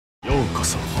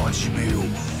さ始めよう。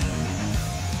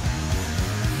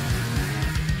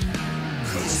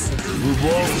奪う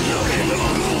だけだ。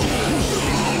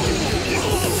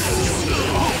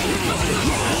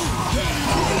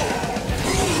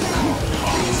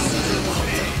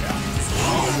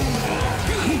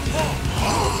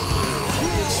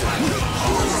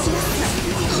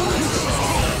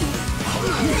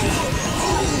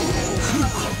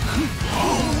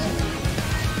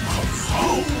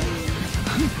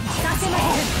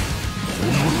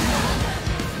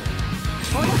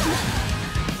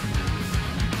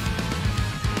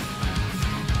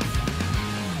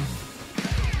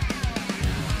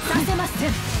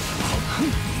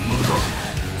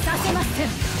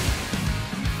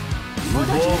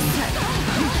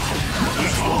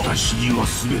私には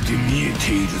全て見え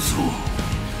ているぞ。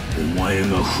お前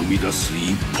が踏み出す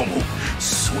一歩も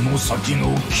その先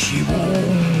の希望も。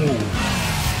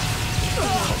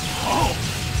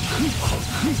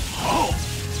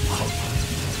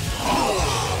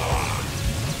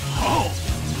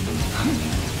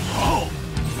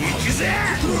行くぜ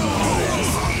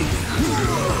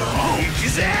行く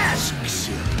ぜ。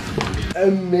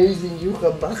Amazing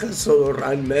Yhwach solo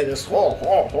run menace, ho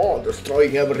ho ho,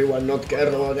 destroying everyone, not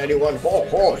caring about anyone, ho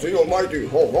ho, the almighty,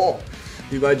 ho ho.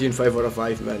 Imagine 5 out of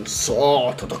 5, man.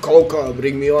 So, Tatakoka,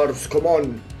 bring me orbs, come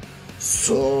on.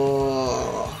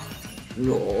 So,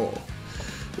 no.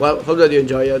 Well, hope that you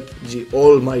enjoy it, the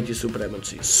almighty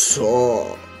supremacy.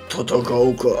 So,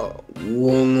 Tatakoka,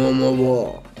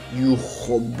 Wongamaba,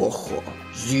 Yohohoho.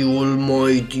 The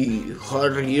almighty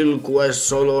Hardhill Quest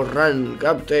solo run,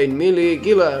 Captain Melee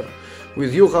Killer,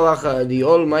 with Yhwach, the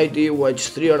almighty Watch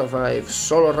 3 out of 5,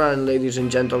 solo run, ladies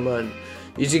and gentlemen.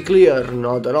 Is it clear?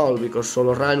 Not at all, because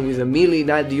solo run with a melee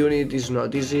nat unit is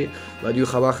not easy, but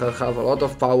Yhwach have a lot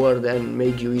of power, then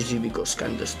made you easy because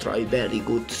can destroy very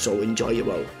good, so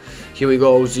enjoyable. Here we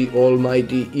go, the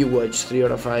almighty Yhwach 3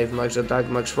 out of 5, max attack,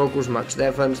 max focus, max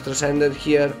defense, transcended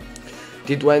here,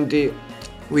 T20.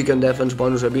 Weaken defense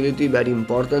bonus ability, very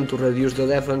important to reduce the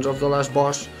defense of the last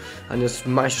boss and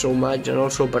smash so much, and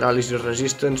also paralysis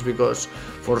resistance, because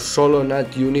for solo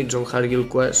nat units on Hardhill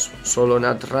Quest, solo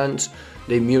nat runs,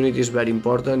 the immunity is very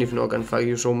important, if not can fuck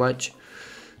you so much.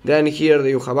 Then here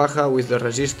the Yhwach with the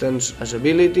resistance as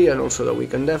ability and also the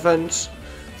weaken defense,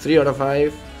 3 out of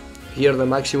 5. Here the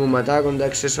maximum attack on the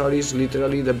accessories,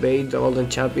 literally the bait, the golden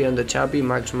chappy and the chappy,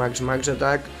 max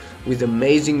attack. With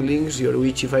amazing links,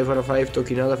 Yoruichi 5 out of 5,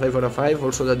 Tokinada 5 out of 5,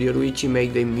 also that Yoruichi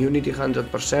make the immunity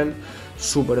 100%,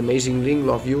 super amazing link,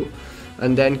 love you.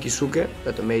 And then Kisuke,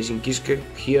 that amazing Kisuke,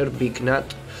 here big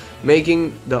nut,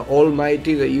 making the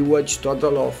almighty, the Yhwach,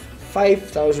 total of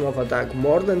 5,000 of attack,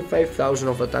 more than 5,000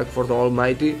 of attack for the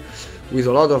almighty, with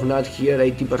a lot of nut here,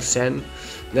 80%.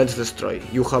 Let's destroy.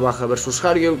 Yhwach versus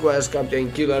Hardhill Quest,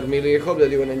 Captain Killer Melee. Hope that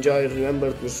you will enjoy.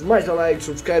 Remember to smash the like,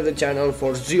 subscribe the channel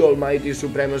for the almighty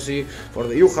supremacy, for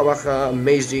the Yhwach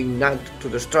amazing nut to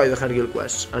destroy the Hardhill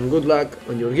Quest. And good luck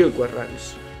on your Guild Quest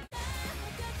runs.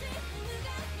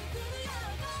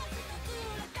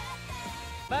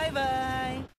 Bye bye.